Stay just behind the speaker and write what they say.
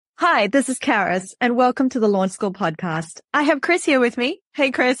Hi, this is Karis, and welcome to the Launch School podcast. I have Chris here with me. Hey,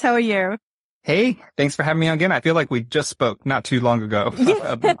 Chris, how are you? Hey, thanks for having me on again. I feel like we just spoke not too long ago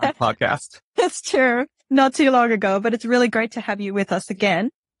about our podcast. That's true. Not too long ago, but it's really great to have you with us again.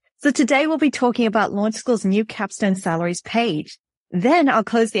 So today we'll be talking about Launch School's new Capstone Salaries page. Then I'll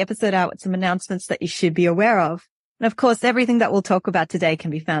close the episode out with some announcements that you should be aware of. And of course, everything that we'll talk about today can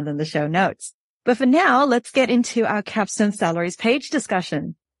be found in the show notes. But for now, let's get into our Capstone Salaries page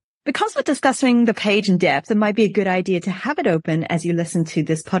discussion. Because we're discussing the page in depth, it might be a good idea to have it open as you listen to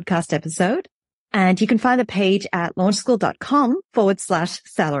this podcast episode. And you can find the page at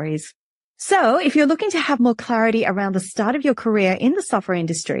launchschool.com/salaries. So if you're looking to have more clarity around the start of your career in the software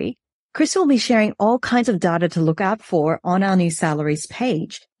industry, Chris will be sharing all kinds of data to look out for on our new salaries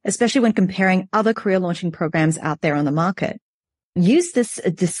page, especially when comparing other career launching programs out there on the market. Use this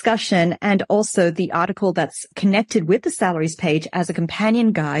discussion and also the article that's connected with the salaries page as a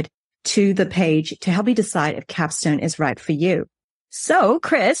companion guide to the page to help you decide if Capstone is right for you. So,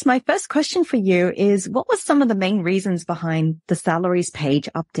 Chris, my first question for you is, what were some of the main reasons behind the salaries page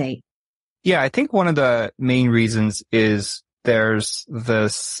update? Yeah, I think one of the main reasons is there's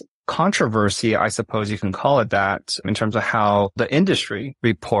this controversy, I suppose you can call it that, in terms of how the industry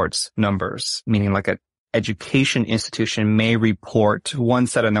reports numbers, meaning like an education institution may report one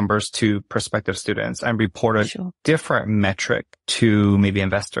set of numbers to prospective students and report a different metric to maybe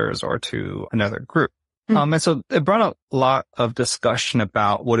investors or to another group. And so it brought a lot of discussion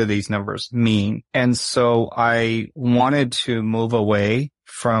about what do these numbers mean. And so I wanted to move away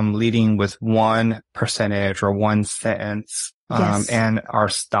from leading with one percentage or one sentence. And our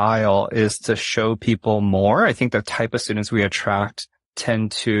style is to show people more. I think the type of students we attract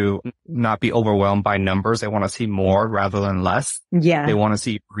tend to not be overwhelmed by numbers. They want to see more rather than less. Yeah. They want to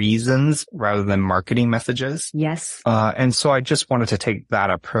see reasons rather than marketing messages. Yes. And so I just wanted to take that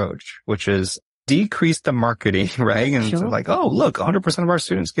approach, which is decrease the marketing, right? And it's like, oh, look, 100% of our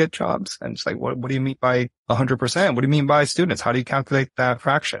students get jobs. And it's like, what do you mean by 100%? What do you mean by students? How do you calculate that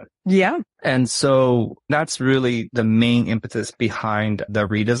fraction? Yeah. And so that's really the main impetus behind the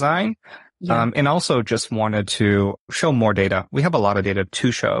redesign. Yeah. And also just wanted to show more data. We have a lot of data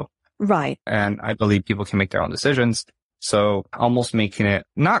to show. Right. And I believe people can make their own decisions. So almost making it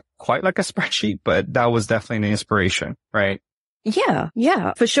not quite like a spreadsheet, but that was definitely an inspiration, right? Yeah,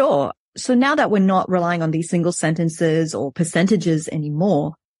 for sure. So now that we're not relying on these single sentences or percentages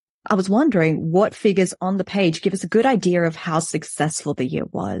anymore, I was wondering what figures on the page give us a good idea of how successful the year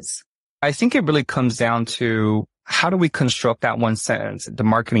was. I think it really comes down to how do we construct that one sentence, the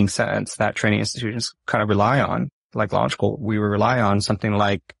marketing sentence that training institutions kind of rely on, like Launch School, we rely on something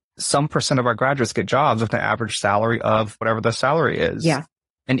like some percent of our graduates get jobs with an average salary of whatever the salary is. Yeah.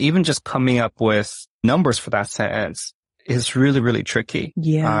 And even just coming up with numbers for that sentence is really, really tricky.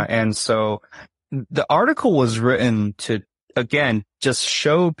 Yeah. And so the article was written to, again, just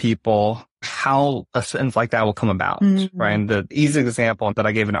show people how a sentence like that will come about, right? And the easy example that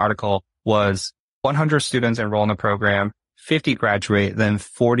I gave in the article was 100 students enroll in the program, 50 graduate, then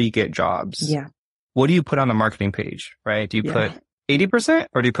 40 get jobs. Yeah. What do you put on the marketing page, right? Do you put 80%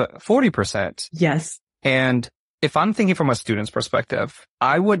 or do you put 40%? Yes. And if I'm thinking from a student's perspective,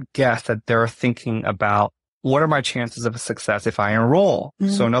 I would guess that they're thinking about what are my chances of success if I enroll?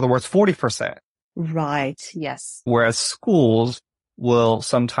 So in other words, 40%. Right. Yes. Whereas schools will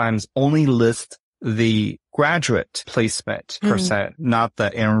sometimes only list the graduate placement percent, not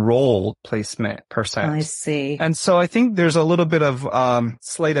the enrolled placement percent. I see. And so I think there's a little bit of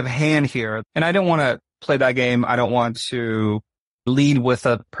sleight of hand here. And I don't want to play that game. I don't want to lead with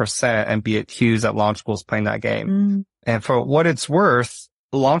a percent and be accused that Launch School is playing that game. And for what it's worth,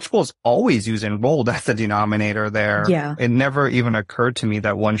 Launch School is always use enrolled as the denominator there. Yeah. It never even occurred to me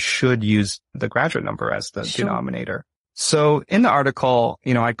that one should use the graduate number as the denominator. So in the article,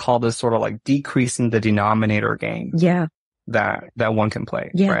 I call this sort of like decreasing the denominator game. Yeah. That one can play,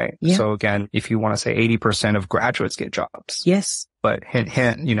 right? Yeah. So again, if you want to say 80% of graduates get jobs. Yes. But hint,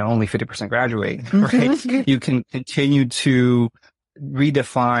 only 50% graduate, right? You can continue to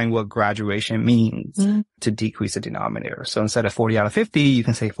redefine what graduation means to decrease the denominator. So instead of 40 out of 50, you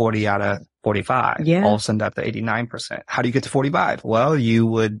can say 40 out of 45. Yeah. All of a sudden that's 89%. How do you get to 45? Well, you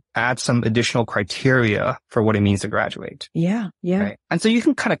would add some additional criteria for what it means to graduate. Yeah. Yeah. Right? And so you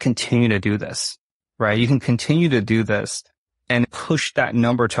can kind of continue to do this, right? You can continue to do this and push that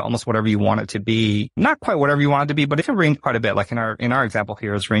number to almost whatever you want it to be. Not quite whatever you want it to be, but it can range quite a bit. Like in our example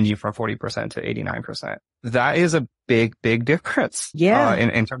here, it's ranging from 40% to 89%. That is a big difference. Yeah.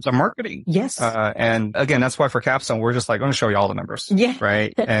 In terms of marketing. Yes. And again, that's why for Capstone, we're just like, going to show you all the numbers. Yeah.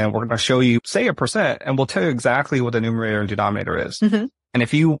 Right. And we're going to show you, say, a percent, and we'll tell you exactly what the numerator and denominator is. And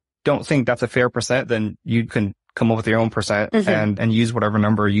if you don't think that's a fair percent, then you can come up with your own percent and use whatever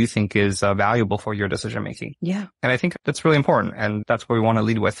number you think is valuable for your decision making. Yeah. And I think that's really important. And that's what we want to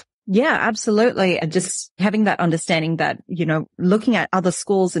lead with. Yeah, absolutely. And just having that understanding that, looking at other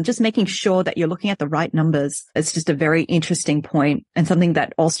schools and just making sure that you're looking at the right numbers. It's just a very interesting point and something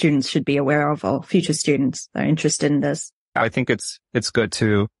that all students should be aware of, or future students that are interested in this. I think it's good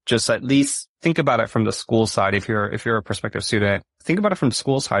to just at least think about it from the school side. If you're a prospective student, think about it from the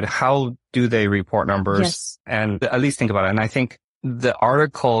school side. How do they report numbers? Yes. And at least think about it. And I think the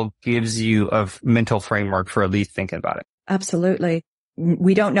article gives you a mental framework for at least thinking about it. Absolutely.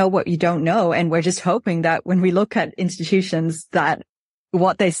 We don't know what you don't know. And we're just hoping that when we look at institutions that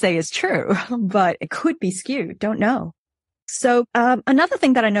what they say is true, but it could be skewed. Don't know. So another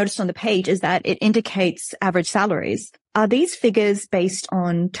thing that I noticed on the page is that it indicates average salaries. Are these figures based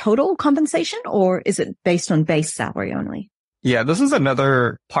on total compensation, or is it based on base salary only? Yeah, this is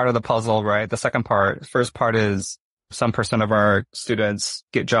another part of the puzzle, right? The second part, first part is some percent of our students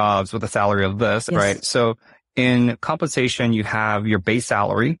get jobs with a salary of this, Yes. right? So in compensation, you have your base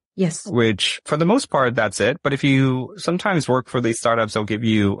salary. Yes. Which for the most part, that's it. But if you sometimes work for these startups, they'll give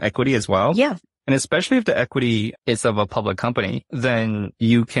you equity as well. Yeah. And especially if the equity is of a public company, then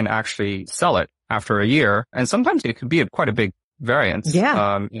you can actually sell it after a year. And sometimes it could be quite a big variance.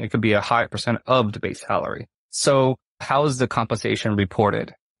 Yeah. It could be a high percent of the base salary. So how is the compensation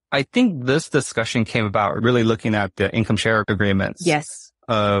reported? I think this discussion came about really looking at the income share agreements. Yes.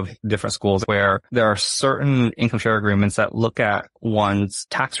 Of different schools where there are certain income share agreements that look at one's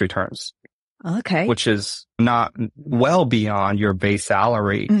tax returns. Okay. Which is not well beyond your base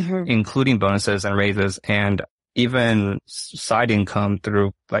salary, including bonuses and raises and even side income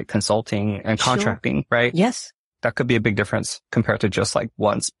through like consulting and contracting, right? Yes. That could be a big difference compared to just like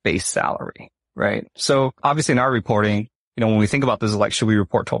one's base salary, right? So obviously in our reporting, when we think about this, is like, should we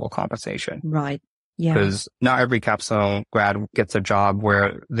report total compensation? Right. Yeah. Because not every Capstone grad gets a job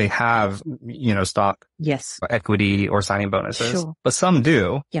where they have, stock, yes, equity or signing bonuses, sure. But some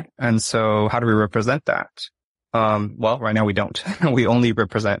do. Yeah. And so how do we represent that? Well, right now we don't. We only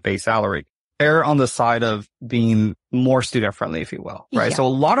represent base salary. Err on the side of being more student friendly, if you will, right? Yeah. So a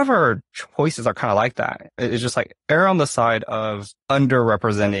lot of our choices are kind of like that. It's just like err on the side of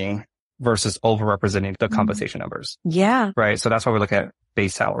underrepresenting versus overrepresenting the compensation numbers. Yeah. Right. So that's why we look at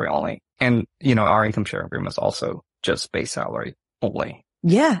base salary only. And, our income share agreement is also just base salary only.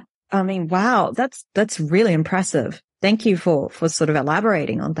 Yeah. I mean, wow. That's really impressive. Thank you for sort of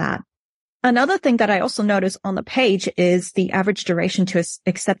elaborating on that. Another thing that I also noticed on the page is the average duration to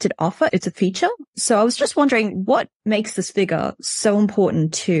accepted offer. It's a feature. So I was just wondering what makes this figure so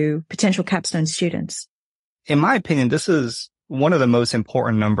important to potential Capstone students? In my opinion, this is one of the most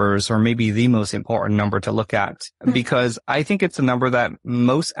important numbers, or maybe the most important number to look at, because I think it's a number that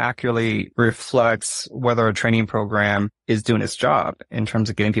most accurately reflects whether a training program is doing its job in terms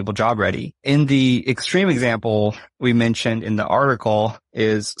of getting people job ready. In the extreme example we mentioned in the article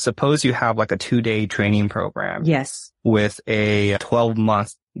is, suppose you have like a 2-day training program. Yes. With a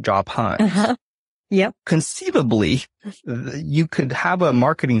 12-month job hunt. Yep. Conceivably, you could have a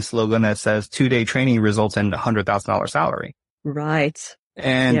marketing slogan that says 2-day training results in $100,000 salary. Right.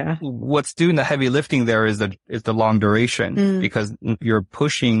 And what's doing the heavy lifting there is the long duration, because you're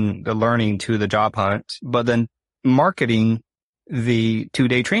pushing the learning to the job hunt, but then marketing the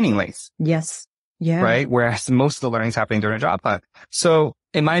 2-day training lengths. Yes. Yeah. Right. Whereas most of the learning is happening during a job hunt. So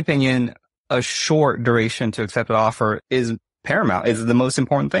in my opinion, a short duration to accept an offer is paramount, is the most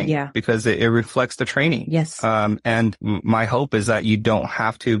important thing. Yeah. Because it reflects the training. Yes. And my hope is that you don't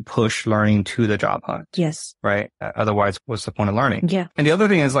have to push learning to the job hunt. Yes. Right. Otherwise, what's the point of learning? Yeah. And the other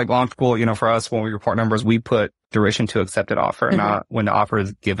thing is like launch school, for us, when we report numbers, we put duration to accepted offer, not when the offer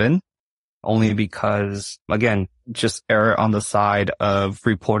is given, only because, again, just err on the side of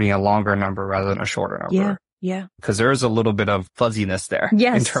reporting a longer number rather than a shorter number. Yeah. Yeah. Because there's a little bit of fuzziness there.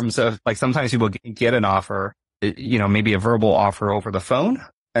 Yes. In terms of like, sometimes people get an offer, maybe a verbal offer over the phone.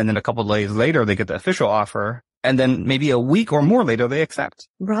 And then a couple of days later, they get the official offer. And then maybe a week or more later, they accept.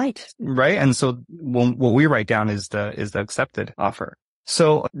 Right. Right. And so what we write down is the accepted offer.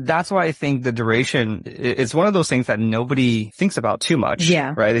 So that's why I think the duration, it's one of those things that nobody thinks about too much.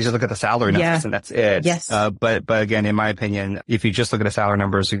 Yeah. Right. They just look at the salary numbers and that's it. Yes. But again, in my opinion, if you just look at the salary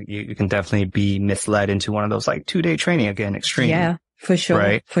numbers, you can definitely be misled into one of those like 2-day training, again, extreme. Yeah, for sure.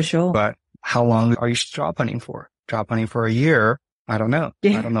 Right. For sure. But how long are you job hunting for? Job hunting for a year? I don't know.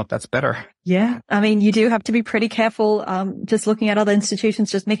 Yeah. I don't know if that's better. Yeah. I mean, you do have to be pretty careful, just looking at other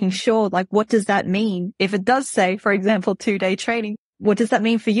institutions, just making sure, like, what does that mean? If it does say, for example, 2-day training, what does that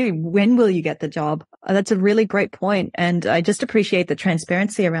mean for you? When will you get the job? That's a really great point. And I just appreciate the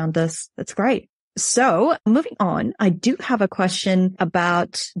transparency around this. That's great. So moving on, I do have a question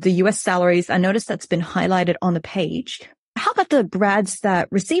about the US salaries. I noticed that's been highlighted on the page. How about the grads that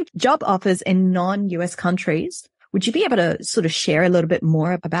received job offers in non-US countries? Would you be able to sort of share a little bit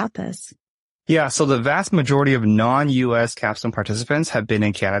more about this? Yeah. So the vast majority of non-US Capstone participants have been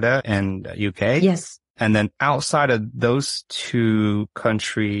in Canada and UK. Yes. And then outside of those two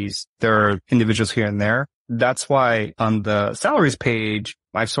countries, there are individuals here and there. That's why on the salaries page,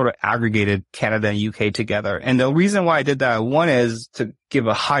 I've sort of aggregated Canada and UK together. And the reason why I did that, one is to give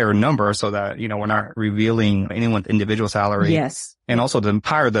a higher number so that, we're not revealing anyone's individual salary. Yes. And also the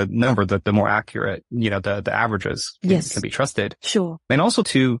higher the number, the more accurate, the averages can be trusted. Sure. And also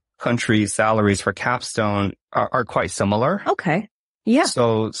two countries' salaries for Capstone are quite similar. Okay. Yeah.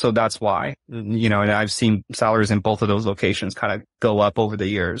 So that's why, and I've seen salaries in both of those locations kind of go up over the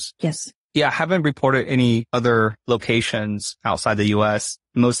years. Yes. Yeah, I haven't reported any other locations outside the U.S.,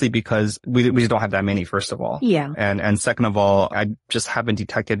 mostly because we just don't have that many, first of all. Yeah. And second of all, I just haven't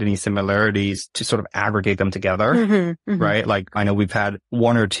detected any similarities to sort of aggregate them together, right? Like I know we've had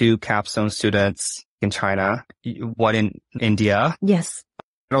one or two Capstone students in China, one in India. Yes.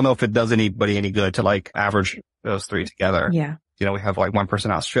 I don't know if it does anybody any good to like average those three together. Yeah. We have like one person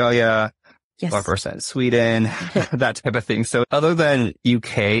in Australia, yes. 1% in Sweden, that type of thing. So other than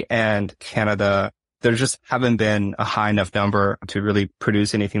UK and Canada, there just haven't been a high enough number to really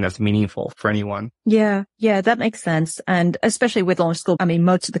produce anything that's meaningful for anyone. Yeah. Yeah. That makes sense. And especially with launch school, I mean,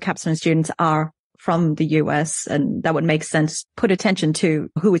 most of the Capstone students are from the US, and that would make sense. Put attention to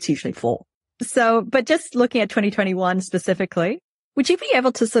who it's usually for. So, but just looking at 2021 specifically, would you be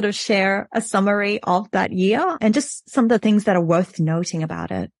able to sort of share a summary of that year and just some of the things that are worth noting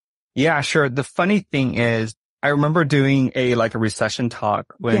about it? Yeah, sure. The funny thing is, I remember doing a recession talk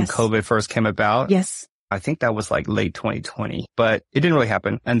when yes. COVID first came about. Yes. I think that was like late 2020, but it didn't really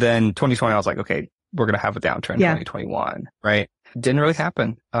happen. And then 2020, I was like, okay, we're going to have a downturn in 2021, right? It didn't really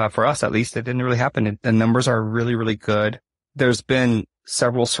happen. For us, at least, it didn't really happen. The numbers are really, really good. There's been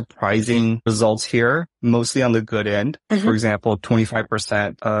several surprising results here, mostly on the good end. For example,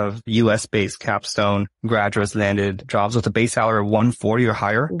 25% of US-based Capstone graduates landed jobs with a base salary of 140 or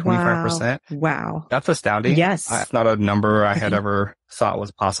higher, 25%. Wow. That's astounding. Yes. That's not a number I had ever thought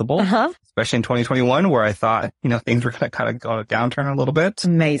was possible, especially in 2021, where I thought, things were going to kind of go downturn a little bit.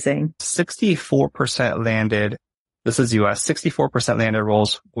 Amazing. 64% landed. This is US, 64% landed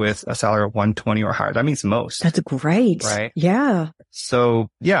roles with a salary of 120 or higher. That means most. That's great. Right? Yeah. So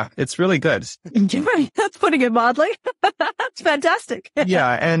yeah, it's really good. That's putting it mildly. That's fantastic. Yeah.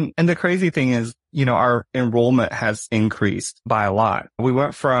 And the crazy thing is, our enrollment has increased by a lot. We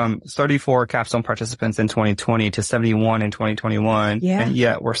went from 34 Capstone participants in 2020 to 71 in 2021. Yeah. And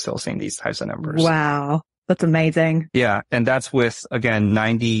yet we're still seeing these types of numbers. Wow. That's amazing. Yeah. And that's with, again,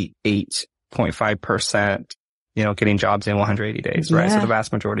 98.5%. Getting jobs in 180 days, right? So the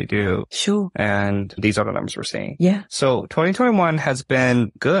vast majority do. Sure. And these are the numbers we're seeing. Yeah. So 2021 has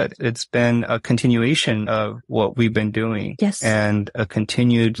been good. It's been a continuation of what we've been doing. Yes. And a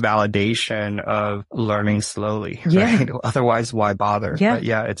continued validation of learning slowly. Yeah. Right? Otherwise, why bother? Yeah. But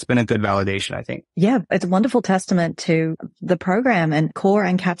yeah, it's been a good validation, I think. Yeah. It's a wonderful testament to the program and core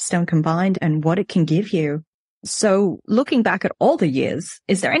and Capstone combined and what it can give you. So looking back at all the years,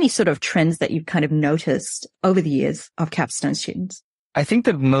 is there any sort of trends that you've kind of noticed over the years of Capstone students? I think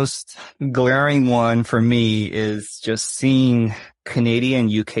the most glaring one for me is just seeing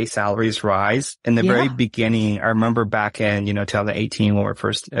Canadian UK salaries rise. In the very beginning, I remember back in, 2018 when we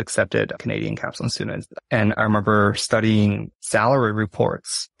first accepted Canadian Capstone students. And I remember studying salary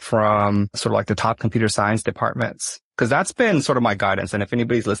reports from sort of like the top computer science departments. Because that's been sort of my guidance. And if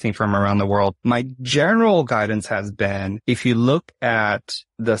anybody's listening from around the world, my general guidance has been, if you look at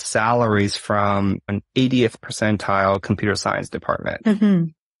the salaries from an 80th percentile computer science department,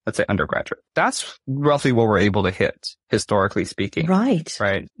 let's say undergraduate, that's roughly what we're able to hit, historically speaking. Right.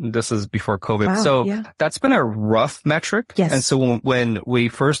 Right. This is before COVID. Wow, so that's been a rough metric. Yes. And so when we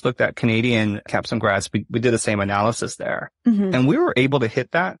first looked at Canadian Capstone grads, we did the same analysis there. And we were able to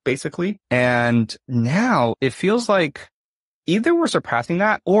hit that basically. And now it feels like either we're surpassing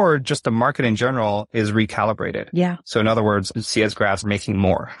that or just the market in general is recalibrated. Yeah. So in other words, CS grads are making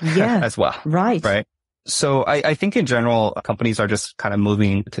more as well. Right. Right. So I think in general, companies are just kind of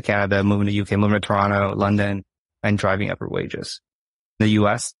moving to Canada, moving to UK, moving to Toronto, London, and driving upward wages. In the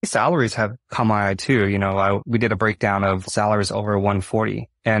US, salaries have come high too. We did a breakdown of salaries over 140.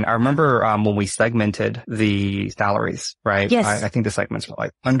 And I remember when we segmented the salaries, right? Yes. I think the segments were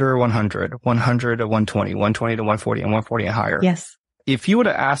like under 100, 100 to 120, 120 to 140, and 140 and higher. Yes. If you would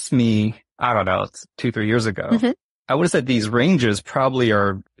have asked me, I don't know, 2-3 years ago, I would have said these ranges probably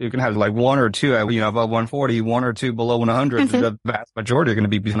are, you can have like one or two, above 140, one or two below 100. The vast majority are going to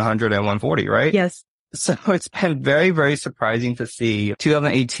be between 100 and 140, right? Yes. So it's been very, very surprising to see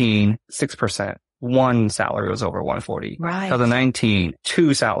 2018, 6%. One salary was over 140. Right. 2019,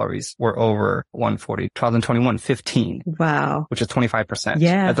 two salaries were over 140. 2021, 15. Wow. Which is 25%.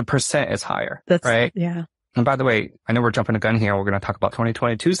 Yeah. The percent is higher. That's right. Yeah. And by the way, I know we're jumping the gun here. We're going to talk about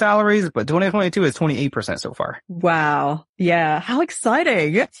 2022 salaries, but 2022 is 28% so far. Wow. Yeah. How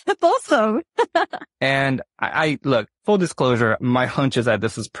exciting. That's awesome. And I look, full disclosure, my hunch is that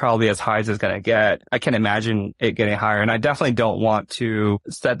this is probably as high as it's going to get. I can't imagine it getting higher. And I definitely don't want to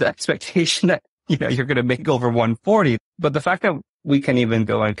set the expectation that, you're going to make over 140. But the fact that we can even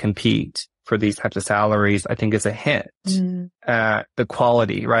go and compete for these types of salaries, I think is a hint at the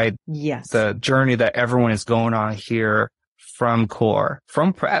quality, right? Yes. The journey that everyone is going on here from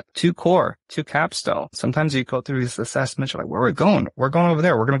prep to core to capstone. Sometimes you go through these assessments, you're like, where are we going? We're going over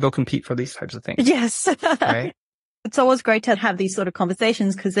there. We're going to go compete for these types of things. Yes. Right? It's always great to have these sort of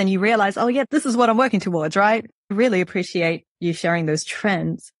conversations because then you realize, oh yeah, this is what I'm working towards, right? Really appreciate you sharing those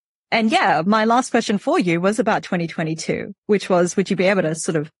trends. And yeah, my last question for you was about 2022, which was, would you be able to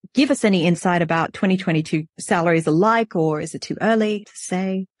sort of give us any insight about 2022 salaries alike, or is it too early to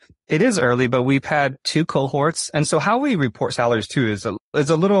say? It is early, but we've had two cohorts. And so how we report salaries too is a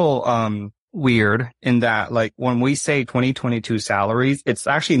little, weird in that, like, when we say 2022 salaries, it's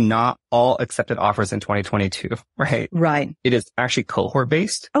actually not all accepted offers in 2022, right? Right. It is actually cohort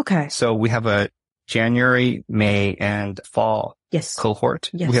based. Okay. So we have a January, May, and fall cohort.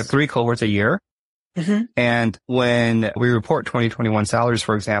 Yes. We have 3 cohorts a year. And when we report 2021 salaries,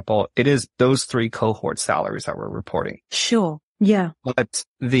 for example, it is those 3 cohort salaries that we're reporting. Sure. Yeah. But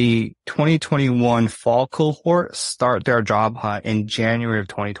the 2021 fall cohort start their job hunt in January of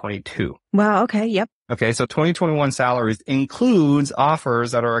 2022. Wow. Okay. Yep. Okay. So 2021 salaries includes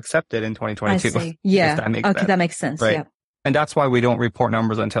offers that are accepted in 2022. I see. Yeah. That makes sense. That makes sense. Right. Yeah. And that's why we don't report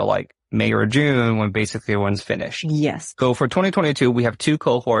numbers until like May or June when basically everyone's finished. Yes. So for 2022, we have 2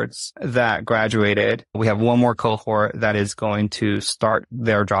 cohorts that graduated. We have one more cohort that is going to start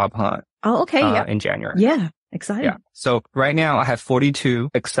their job hunt. Oh, okay. In January. Yeah. Exciting. Yeah. So right now I have 42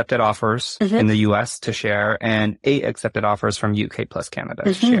 accepted offers in the US to share and 8 accepted offers from UK plus Canada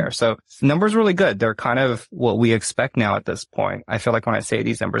to share. So numbers really good. They're kind of what we expect now at this point. I feel like when I say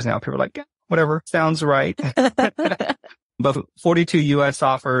these numbers now, people are like, yeah, whatever, sounds right. But 42 US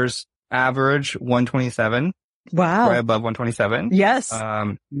offers, average 127. Wow. Right above 127. Yes.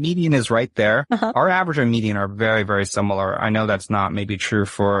 Median is right there. Our average and median are very, very similar. I know that's not maybe true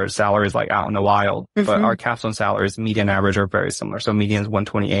for salaries like out in the wild, but our capstone salaries, median average are very similar. So median is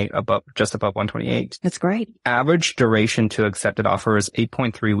 128 just above 128. That's great. Average duration to accepted offer is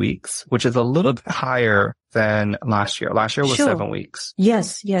 8.3 weeks, which is a little bit higher than last year. Last year was 7 weeks.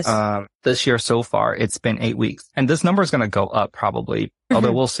 Yes. Yes. This year so far, it's been 8 weeks. And this number is going to go up probably,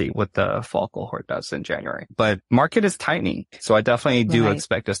 although we'll see what the fall cohort does in January. But market is tightening. So I definitely do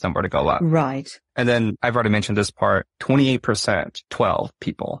expect this number to go up. Right. And then I've already mentioned this part, 28%, 12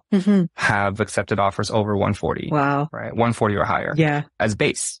 people have accepted offers over 140. Wow. Right. 140 or higher. Yeah. As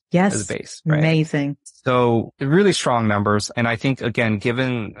base. Yes. As base. Right? Amazing. So really strong numbers. And I think, again,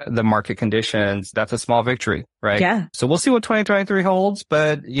 given the market conditions, that's a small victory, right? Yeah. So we'll see what 2023 holds.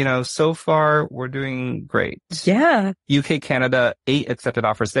 But, so far we're doing great. Yeah. UK, Canada, 8 accepted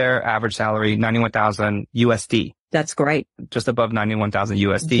offers there. Average salary, 91,000 USD. That's great. Just above 91,000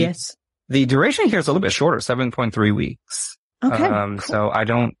 USD. Yes. The duration here is a little bit shorter, 7.3 weeks. Okay. Cool. So I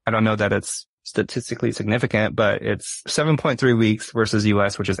don't know that it's statistically significant, but it's 7.3 weeks versus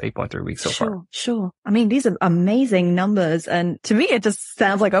US, which is 8.3 weeks so far. Sure. I mean, these are amazing numbers. And to me, it just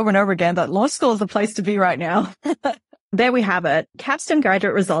sounds like over and over again that law school is the place to be right now. There we have it. Capstone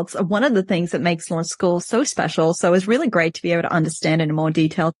graduate results are one of the things that makes law school so special. So it's really great to be able to understand in more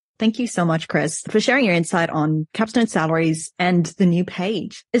detail. Thank you so much, Chris, for sharing your insight on Capstone Salaries and the new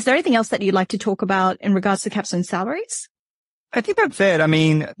page. Is there anything else that you'd like to talk about in regards to Capstone Salaries? I think that's it. I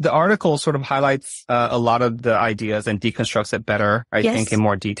mean, the article sort of highlights a lot of the ideas and deconstructs it better, I think, in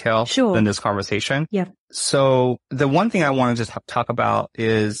more detail than this conversation. Yeah. So the one thing I want to just talk about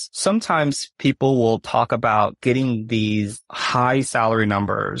is sometimes people will talk about getting these high salary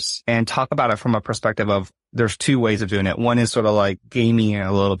numbers and talk about it from a perspective of there's 2 ways of doing it. One is sort of like gaming it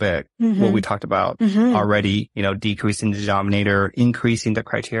a little bit, what we talked about already, decreasing the denominator, increasing the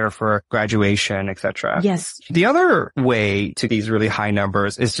criteria for graduation, etc. Yes. The other way to these really high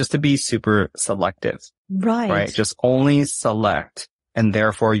numbers is just to be super selective. Right. Just only select and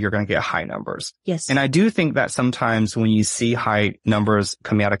therefore you're going to get high numbers. Yes. And I do think that sometimes when you see high numbers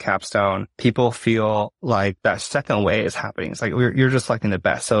coming out of Capstone, people feel like that second way is happening. It's like, you're just selecting the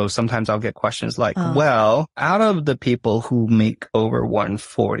best. So sometimes I'll get questions like, well, out of the people who make over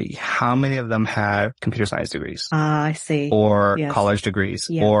 140, how many of them have computer science degrees? I see. Or college degrees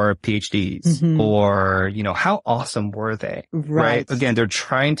or PhDs or, how awesome were they? Right. Again, they're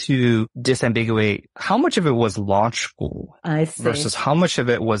trying to disambiguate how much of it was launch school versus how much of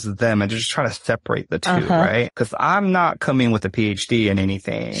it was them, and just try to separate the two, right? Because I'm not coming with a PhD in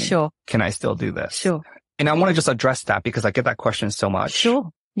anything. Sure. Can I still do this? Sure. And I want to just address that because I get that question so much. Sure.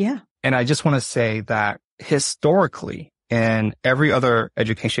 Yeah. And I just want to say that historically, in every other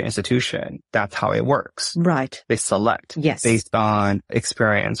education institution, that's how it works. Right. They select based on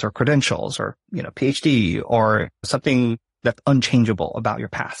experience or credentials or, PhD or something that's unchangeable about your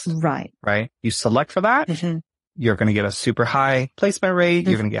past. Right. Right. You select for that. You're going to get a super high placement rate.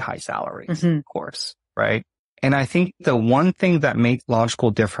 You're going to get high salaries, of course. Right. And I think the one thing that makes launch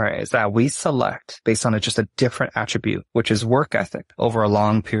school different is that we select based on just a different attribute, which is work ethic over a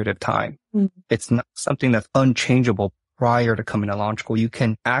long period of time. It's not something that's unchangeable prior to coming to launch school. You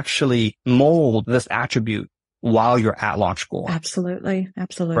can actually mold this attribute while you're at launch school. Absolutely.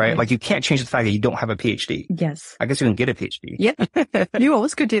 Absolutely. Right? Like you can't change the fact that you don't have a PhD. Yes. I guess you can get a PhD. Yeah. You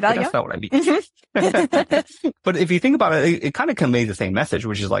always could do that. That's not what I mean. But if you think about it, it kind of conveys the same message,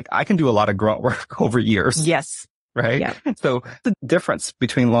 which is like, I can do a lot of grunt work over years. Yes. Right. Yeah. So the difference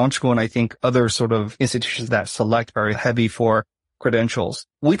between launch school and I think other sort of institutions that select very heavy for credentials,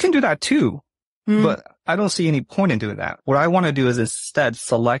 we can do that too. But I don't see any point in doing that. What I want to do is instead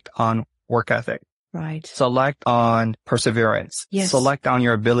select on work ethic. Right. Select on perseverance. Yes. Select on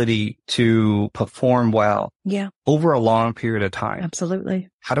your ability to perform well. Yeah. Over a long period of time. Absolutely.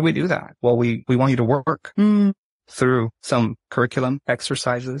 How do we do that? Well, we want you to work through some curriculum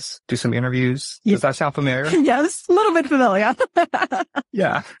exercises, do some interviews. Does that sound familiar? Yes, a little bit familiar.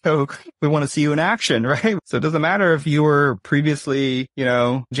 Yeah. So we want to see you in action, right? So it doesn't matter if you were previously,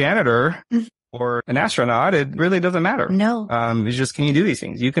 janitor or an astronaut. It really doesn't matter. No. It's just, can you do these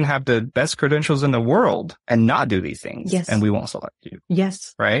things? You can have the best credentials in the world and not do these things. Yes. And we won't select you.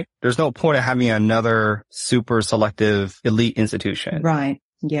 Yes. Right? There's no point in having another super selective elite institution. Right.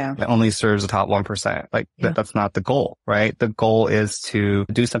 Yeah. That only serves the top 1%. Like that's not the goal, right? The goal is to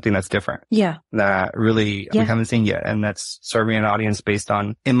do something that's different. Yeah. That really we haven't seen yet. And that's serving an audience based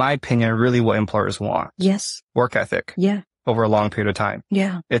on, in my opinion, really what employers want. Yes. Work ethic. Yeah. Over a long period of time.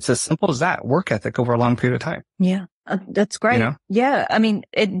 Yeah. It's as simple as that. Work ethic over a long period of time. Yeah. That's great. Yeah. I mean,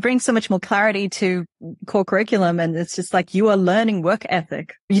 it brings so much more clarity to core curriculum, and it's just like you are learning work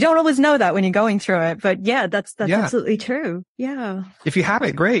ethic. You don't always know that when you're going through it, but that's absolutely true. Yeah. If you have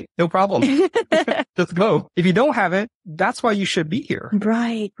it, great. No problem. Just go. If you don't have it, that's why you should be here.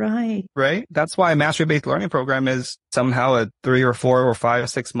 Right. Right. Right. That's why a mastery-based learning program is somehow a 3 or 4 or 5 or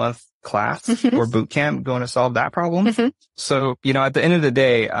 6 month class or boot camp going to solve that problem. So, at the end of the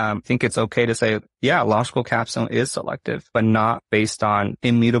day, I think it's okay to say, launch school capstone is selective, but not based on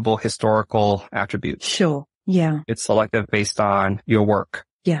immutable historical attributes. Sure. Yeah. It's selective based on your work.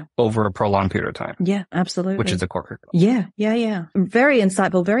 Yeah. Over a prolonged period of time. Yeah, absolutely. Which is the core curriculum. Yeah. Yeah. Yeah. Very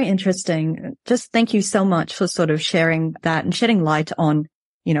insightful, very interesting. Just thank you so much for sort of sharing that and shedding light on,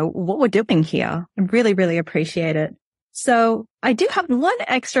 what we're doing here. I really, really appreciate it. So I do have one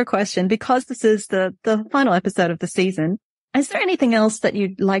extra question because this is the final episode of the season. Is there anything else that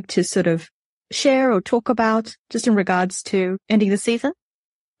you'd like to sort of share or talk about just in regards to ending the season?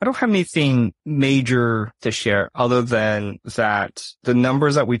 I don't have anything major to share other than that the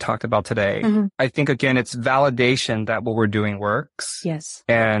numbers that we talked about today, I think, again, it's validation that what we're doing works. Yes.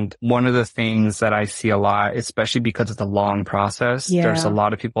 And one of the things that I see a lot, especially because it's a long process, there's a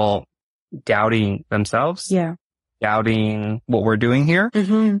lot of people doubting themselves. Yeah. Doubting what we're doing here,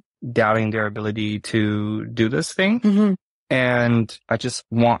 doubting their ability to do this thing. And I just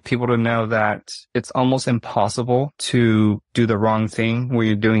want people to know that it's almost impossible to do the wrong thing when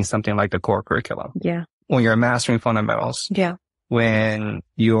you're doing something like the core curriculum. Yeah. When you're mastering fundamentals. Yeah. When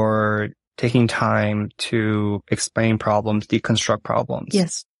you're taking time to explain problems, deconstruct problems.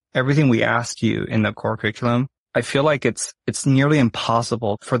 Yes. Everything we ask you in the core curriculum, I feel like it's nearly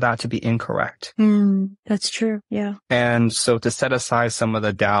impossible for that to be incorrect. That's true. Yeah. And so to set aside some of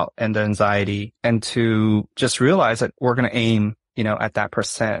the doubt and the anxiety and to just realize that we're going to aim, at that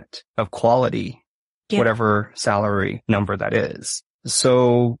 % of quality, whatever salary number that is.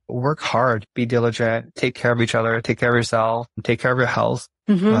 So work hard, be diligent, take care of each other, take care of yourself, take care of your health.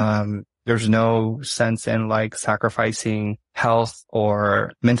 There's no sense in like sacrificing health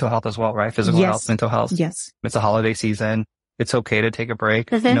or mental health as well, right? Physical health, mental health. Yes. It's a holiday season. It's okay to take a break.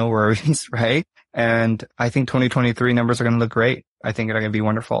 Mm-hmm. No worries, right? And I think 2023 numbers are going to look great. I think they're going to be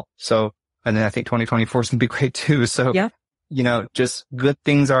wonderful. So, and then I think 2024 is going to be great too. So, Yeah. Just good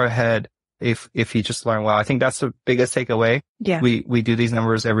things are ahead if you just learn well. I think that's the biggest takeaway. Yeah. We do these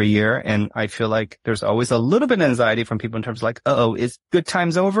numbers every year, and I feel like there's always a little bit of anxiety from people in terms of like, is good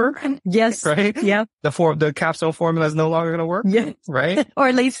times over? Yes. Right? Yeah. The capstone formula is no longer going to work. Yeah. Right? Or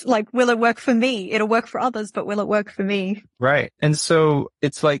at least like, will it work for me? It'll work for others, but will it work for me? Right. And so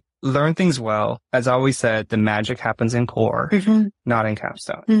it's like, learn things well. As I always said, the magic happens in core, Mm-hmm. not in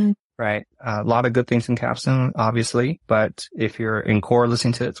capstone. Mm-hmm. Right. A lot of good things in capstone, obviously, but if you're in core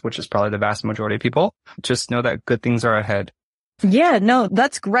listening to it, which is probably the vast majority of people, just know that good things are ahead. Yeah, no,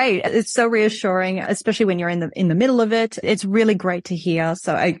 that's great. It's so reassuring, especially when you're in the middle of it. It's really great to hear.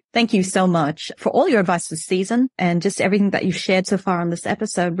 So I thank you so much for all your advice this season and just everything that you've shared so far on this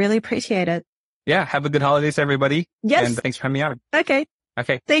episode. Really appreciate it. Yeah. Have a good holidays, everybody. Yes. And thanks for having me out. Okay.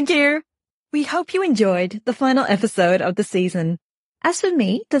 Thank you. We hope you enjoyed the final episode of the season. As for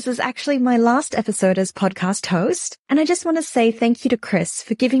me, this is actually my last episode as podcast host, and I just want to say thank you to Chris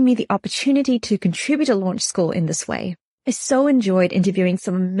for giving me the opportunity to contribute to Launch School in this way. I so enjoyed interviewing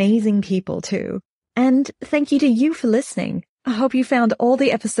some amazing people too. And thank you to you for listening. I hope you found all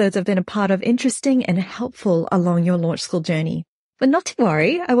the episodes I've been a part of interesting and helpful along your Launch School journey. But not to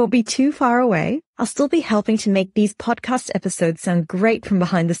worry, I won't be too far away. I'll still be helping to make these podcast episodes sound great from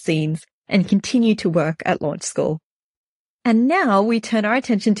behind the scenes and continue to work at Launch School. And now we turn our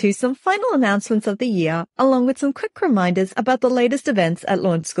attention to some final announcements of the year, along with some quick reminders about the latest events at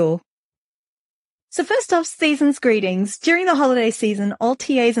Launch School. So first off, season's greetings. During the holiday season, all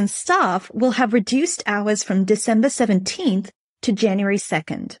TAs and staff will have reduced hours from December 17th to January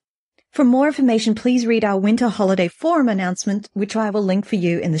 2nd. For more information, please read our Winter Holiday Forum announcement, which I will link for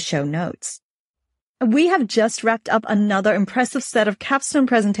you in the show notes. We have just wrapped up another impressive set of capstone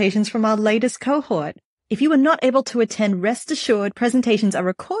presentations from our latest cohort. If you were not able to attend, rest assured presentations are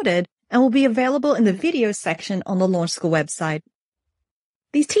recorded and will be available in the video section on the Launch School website.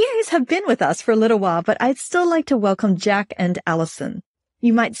 These TAs have been with us for a little while, but I'd still like to welcome Jack and Allison.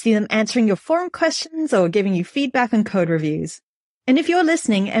 You might see them answering your forum questions or giving you feedback on code reviews. And if you're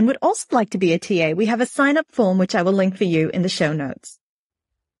listening and would also like to be a TA, we have a sign-up form which I will link for you in the show notes.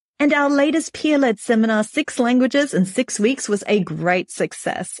 And our latest peer-led seminar, 6 Languages in 6 Weeks, was a great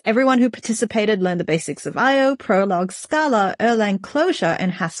success. Everyone who participated learned the basics of I/O, Prolog, Scala, Erlang, Clojure,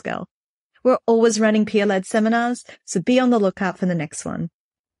 and Haskell. We're always running peer-led seminars, so be on the lookout for the next one.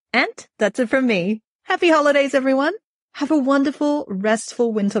 And that's it from me. Happy holidays, everyone. Have a wonderful,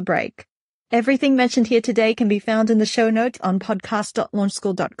 restful winter break. Everything mentioned here today can be found in the show notes on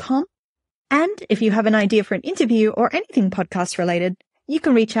podcast.launchschool.com. And if you have an idea for an interview or anything podcast related, you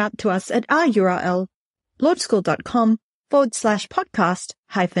can reach out to us at our URL,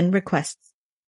 launchschool.com/podcast-requests.